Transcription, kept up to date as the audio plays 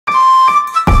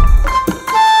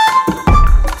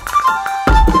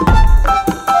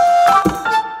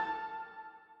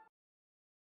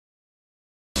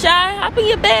Open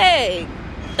your bag.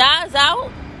 Thighs out?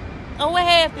 Oh, what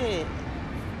happened?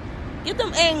 Get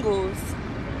them angles.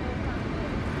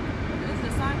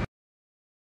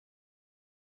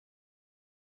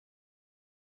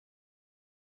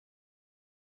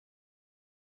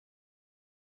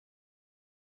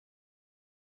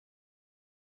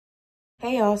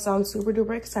 Hey y'all, so I'm super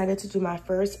duper excited to do my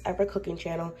first ever cooking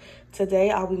channel. Today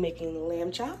I'll be making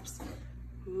lamb chops,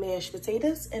 mashed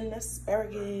potatoes, and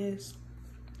asparagus.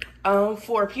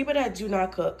 For people that do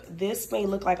not cook, this may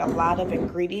look like a lot of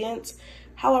ingredients.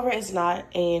 However, it's not,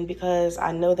 and because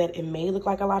I know that it may look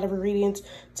like a lot of ingredients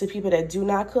to people that do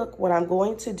not cook, what I'm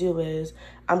going to do is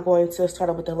I'm going to start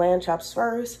off with the lamb chops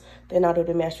first, then I'll do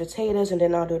the mashed potatoes, and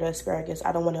then I'll do the asparagus.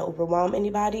 I don't want to overwhelm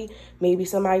anybody. Maybe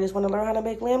somebody just want to learn how to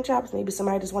make lamb chops. Maybe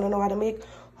somebody just want to know how to make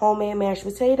homemade mashed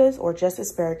potatoes or just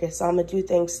asparagus. So I'm going to do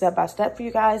things step by step for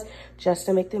you guys just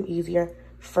to make them easier.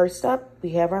 First up,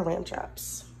 we have our lamb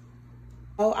chops.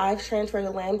 I've transferred the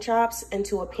lamb chops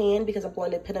into a pan because I'm going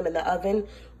to put them in the oven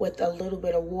with a little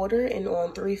bit of water and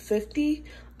on 350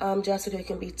 just so they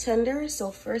can be tender. So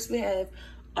first we have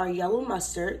our yellow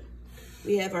mustard.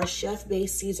 We have our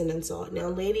chef-based seasoning salt. Now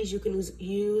ladies, you can use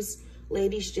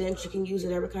gents, you can use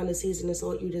whatever kind of seasoning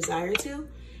salt you desire to.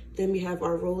 Then we have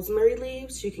our rosemary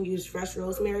leaves. You can use fresh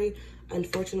rosemary.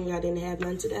 Unfortunately, I didn't have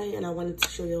none today and I wanted to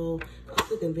show you a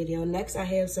cooking video. Next, I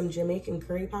have some Jamaican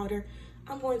curry powder.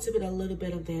 I'm going to put a little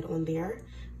bit of that on there.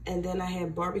 And then I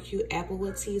have barbecue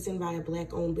applewood seasoned by a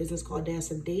black-owned business called Dash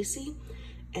of Daisy.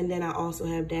 And then I also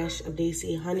have Dash of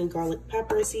Daisy honey garlic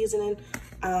pepper seasoning.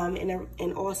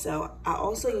 And also, I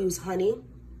also use honey,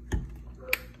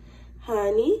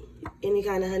 any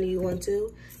kind of honey you want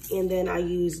to. And then I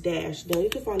use Dash. Now, you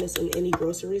can find this in any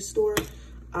grocery store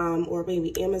or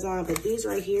maybe Amazon. But these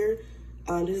right here,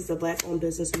 this is a black-owned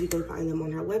business, so you can find them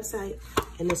on her website.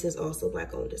 And this is also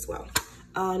black-owned as well.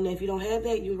 And if you don't have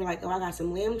that, you were like, oh, I got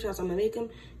some lamb chops, I'm gonna make them.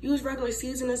 Use regular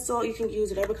seasoning salt. You can use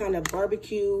whatever kind of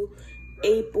barbecue,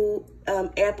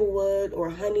 applewood, or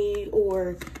honey,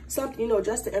 or something, you know,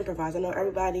 just to improvise. I know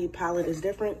everybody's palate is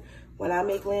different. When I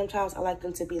make lamb chops, I like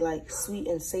them to be like sweet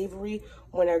and savory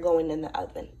when they're going in the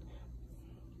oven.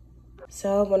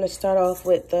 So I'm gonna start off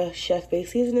with the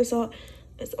chef-based seasoning salt.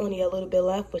 It's only a little bit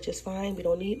left, which is fine. We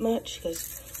don't need much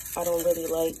because I don't really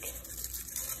like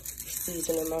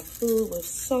seasoning my food with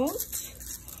salt.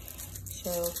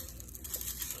 So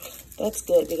that's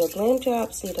good because lamb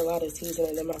chops need a lot of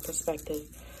seasoning in my perspective.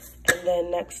 And then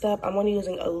next up, I'm only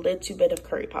using a little bit of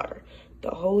curry powder.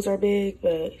 The holes are big,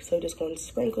 but so just going to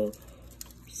sprinkle,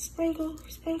 sprinkle,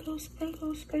 sprinkle,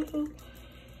 sprinkle, sprinkle,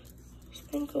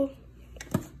 sprinkle.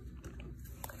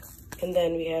 And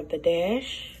then we have the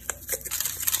Dash.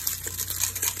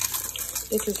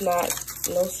 This is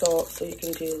no salt, so you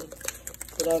can do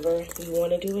whatever you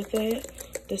want to do with it.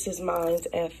 This is mine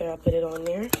after I put it on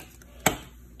there.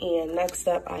 And next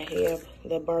up, I have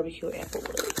the barbecue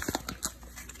applewood.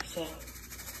 So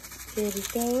here we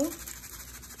go.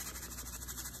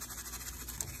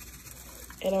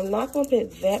 And I'm not going to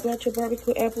put that much of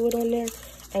barbecue applewood on there.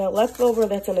 And the leftover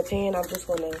that's in the pan, I'm just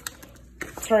going to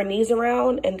turn these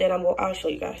around and then I'll show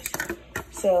you guys.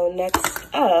 So next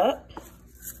up,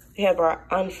 we have our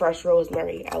unfresh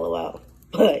rosemary, LOL.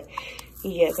 But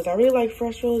yeah, because I really like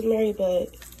fresh rosemary, but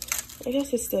I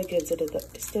guess it still gives it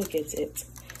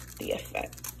the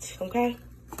effect, okay?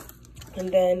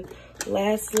 And then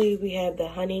lastly, we have the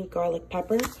honey garlic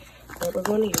pepper that we're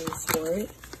going to use for it.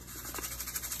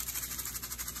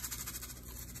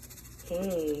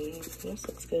 This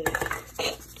looks good.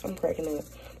 I'm cracking up.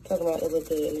 Talking about it look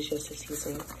good and it's just a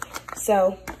seasoning.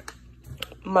 So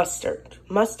mustard.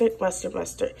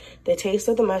 The taste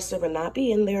of the mustard will not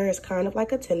be in there. It's kind of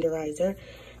like a tenderizer,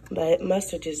 but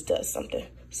mustard just does something.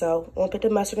 So I won't put the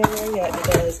mustard in there yet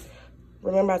because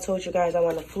remember I told you guys I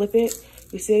want to flip it.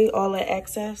 You see all that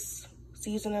excess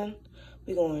seasoning?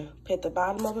 We're going to put the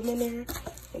bottom of them in there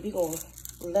and we're going to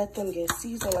let them get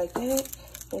seasoned like that.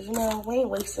 Because you know, we ain't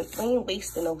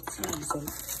wasting no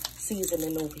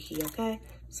seasoning over here, okay?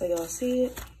 So y'all see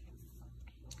it?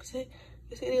 See?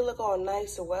 You see they look all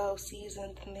nice and well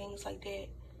seasoned and things like that.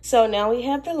 So now we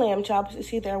have the lamb chops. You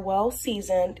see they're well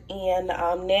seasoned. And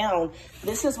now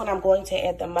this is when I'm going to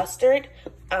add the mustard.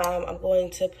 I'm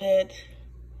going to put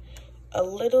a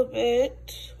little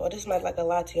bit. Well, this might like a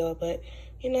lot to y'all, but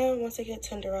you know, once they get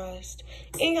tenderized.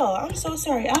 And y'all, I'm so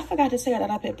sorry. I forgot to say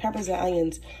that I put peppers and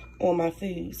onions on my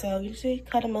food. So you see,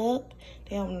 cut them up.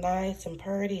 They're nice and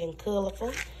pretty and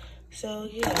colorful. So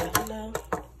yeah, you know,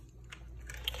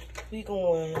 we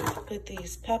going to put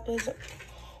these peppers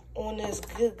on this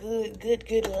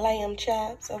good lamb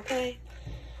chops, okay?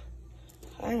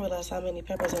 I didn't realize how many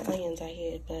peppers and onions I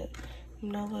had, but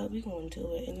You know what? We're going to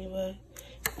do it anyway.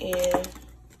 And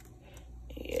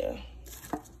yeah.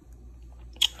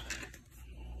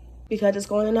 Because it's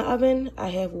going in the oven, I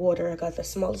have water. I got the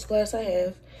smallest glass I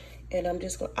have. And I'm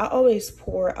just going, I always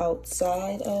pour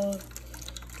outside of,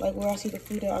 like where I see the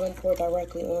food at, I don't pour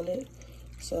directly on it.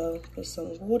 So put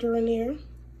some water in there.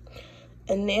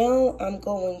 And now I'm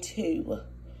going to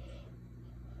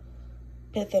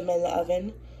put them in the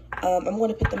oven. I'm going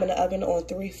to put them in the oven on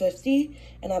 350,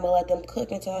 and I'm going to let them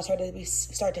cook until I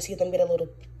start to see them get a little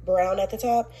brown at the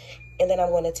top. And then I'm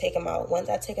going to take them out. Once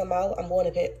I take them out, I'm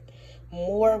going to put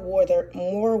more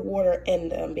water in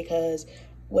them, because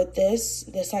with this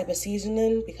type of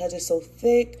seasoning, because it's so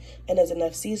thick and there's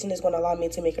enough seasoning, it's going to allow me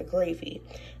to make a gravy.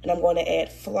 And I'm going to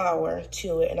add flour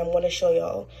to it, and I'm going to show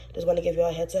y'all, just want to give y'all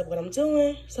a heads up what I'm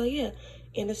doing. So yeah,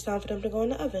 and it's time for them to go in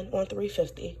the oven on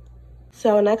 350.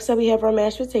 So next up we have our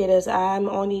mashed potatoes. I'm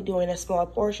only doing a small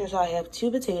portion, so I have 2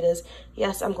 potatoes.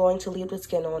 Yes, I'm going to leave the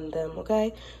skin on them,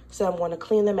 okay? So I'm going to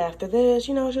clean them after this,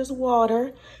 you know, just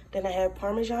water. Then I have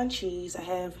Parmesan cheese. I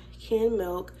have canned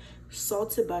milk,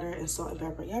 salted butter, and salt and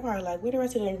pepper. Y'all probably like, where the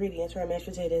rest of the ingredients for our mashed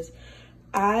potatoes?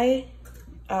 I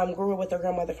grew up with a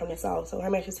grandmother from the South, so her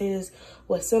mashed potatoes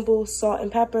was simple: salt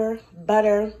and pepper,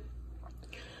 butter,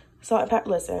 salt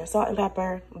and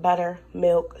pepper, butter,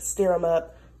 milk, stir them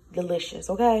up. Delicious,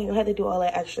 okay? You don't have to do all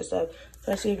that extra stuff,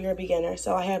 especially if you're a beginner.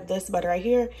 So I have this butter right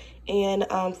here, and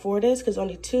for this, because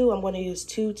only 2, I'm going to use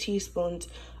 2 teaspoons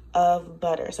of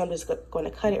butter. So I'm just going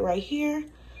to cut it right here,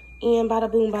 and bada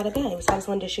boom, bada bang. So I just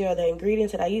wanted to share the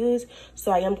ingredients that I use.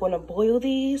 So I am going to boil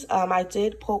these. I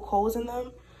did poke holes in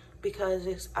them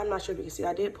because I'm not sure if you can see,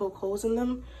 I did poke holes in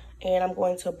them, and I'm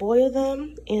going to boil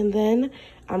them, and then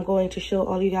I'm going to show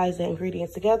all you guys the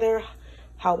ingredients together,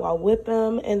 how I whip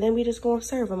them, and then we just gonna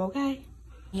serve them, okay?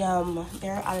 Yum,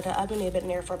 they're out of the oven. They've been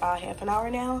there for about half an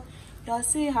hour now. Y'all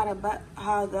see how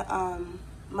the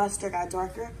mustard got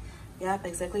darker? Yep,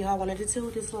 exactly how I wanted it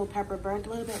to. This little pepper burnt a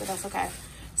little bit, but that's okay.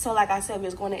 So like I said, we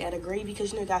was going to add a gravy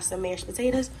because, you know, got some mashed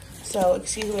potatoes. So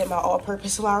excuse me, my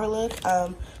all-purpose flour look.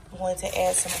 I'm going to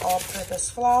add some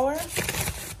all-purpose flour.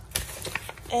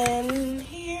 And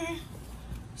here,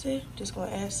 see, just gonna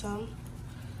add some.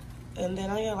 And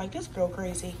then I like, this girl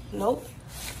crazy. Nope,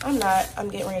 I'm not. I'm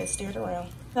getting ready to stir it around.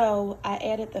 So I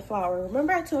added the flour.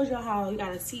 Remember I told you how you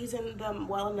gotta season them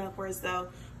well enough where as though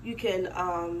you can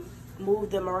move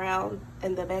them around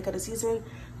in the back of the seasoning.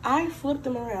 I flipped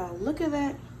them around. Look at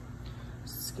that.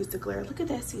 Excuse the glare. Look at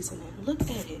that seasoning. Look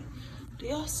at it. Do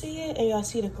y'all see it? And y'all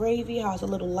see the gravy, how it's a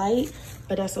little light,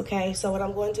 but that's okay. So what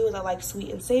I'm going to do is, I like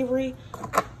sweet and savory.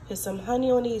 Put some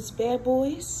honey on these bad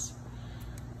boys.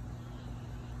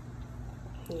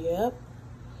 Yep.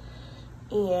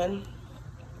 And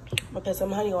I'll put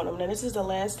some honey on them. Now this is the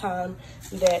last time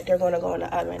that they're going to go in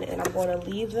the oven, and I'm going to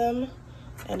leave them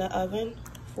in the oven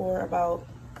for about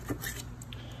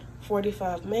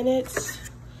 45 minutes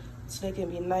so they can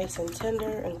be nice and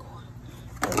tender and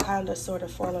kind of sort of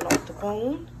falling off the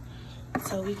bone.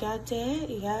 So we got that,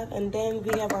 yeah. And then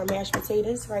we have our mashed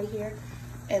potatoes right here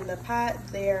in the pot.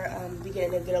 They're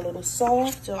beginning to get a little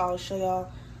soft, so I'll show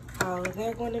y'all how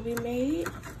they're going to be made.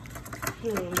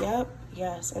 Yep,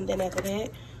 yes. And then after that,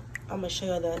 I'm gonna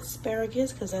show you the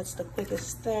asparagus because that's the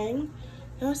quickest thing.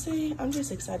 Y'all see, I'm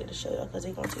just excited to show y'all because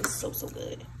they're gonna taste so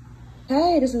good.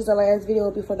 Hey, this is the last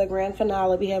video before the grand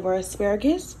finale. We have our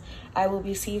asparagus. I will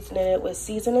be seasoning it with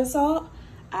seasoning salt.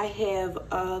 I have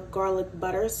a garlic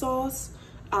butter sauce,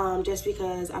 just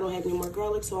because I don't have any more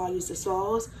garlic, so I'll use the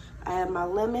sauce. I have my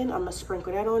lemon. I'm gonna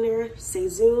sprinkle that on there.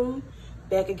 Sazon.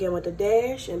 Back again with the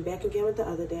dash, and back again with the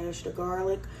other dash, the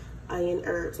garlic, onion,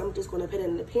 herbs. I'm just going to put it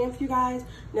in the pan for you guys.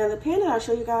 Now the pan that I'll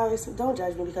show you guys, don't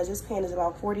judge me because this pan is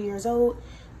about 40 years old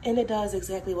and it does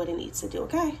exactly what it needs to do,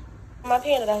 okay? My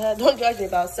pan that I had, don't judge me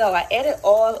about. So I added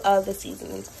all of the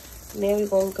seasonings. Now we're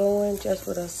going to go in just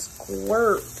with a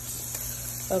squirt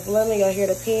of lemon. Y'all hear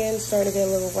the pan starting to get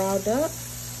a little riled up.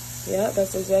 Yeah,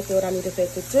 that's exactly what I need to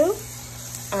fix it to.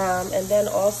 And then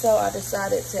also I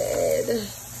decided to add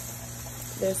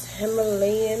this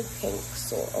Himalayan pink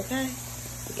salt, okay?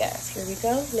 Yes, here we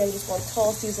go. Now we're just going to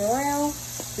toss these around.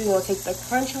 We're going to take the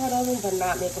crunch out of them, but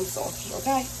not make them salty,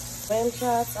 okay? Lamb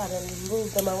chops, I done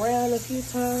moved them around a few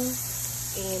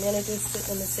times. And then I just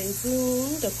sit in the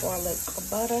sazon, the garlic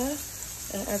butter,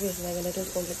 and everything. And it's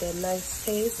just going to get that nice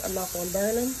taste. I'm not going to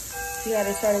burn them. See how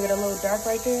they're starting to get a little dark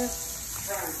right there?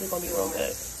 They're going to be real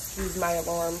good. Use my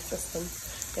alarm system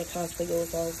that constantly goes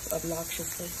off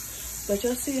obnoxiously. But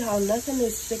you'll see how nothing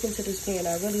is sticking to this pan.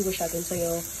 I really wish I could tell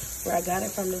y'all where I got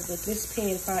it from. But this pan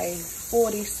is probably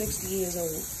 40, 60 years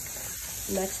old.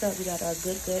 Next up, we got our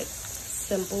good,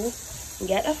 simple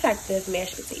yet effective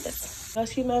mashed potatoes. Y'all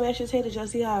see my mashed potatoes? Y'all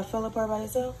see how it fell apart by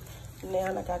itself?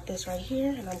 Now I got this right here,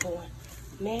 and I'm going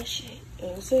to mash it.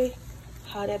 And you see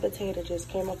how that potato just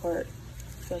came apart.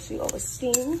 Y'all see all the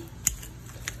steam?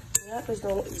 Yep, it's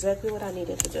doing exactly what I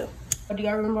needed to do. Do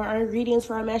y'all remember our ingredients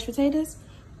for our mashed potatoes?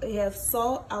 We have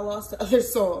salt. I lost the other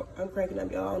salt. I'm cranking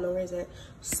up, y'all. I don't know where it's at.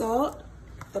 Salt,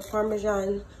 the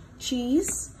Parmesan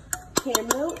cheese, canned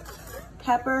milk,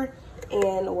 pepper,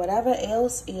 and whatever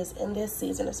else is in this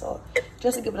seasoning salt,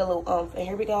 just to give it a little oomph. And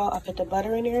here we go. I put the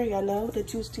butter in there. Y'all know the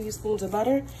 2 teaspoons of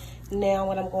butter. Now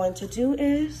what I'm going to do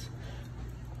is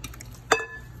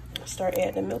start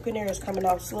adding the milk in there. It's coming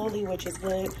out slowly, which is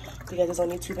good because there's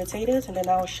only 2 potatoes. And then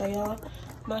I'll show y'all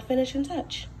my finishing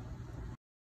touch.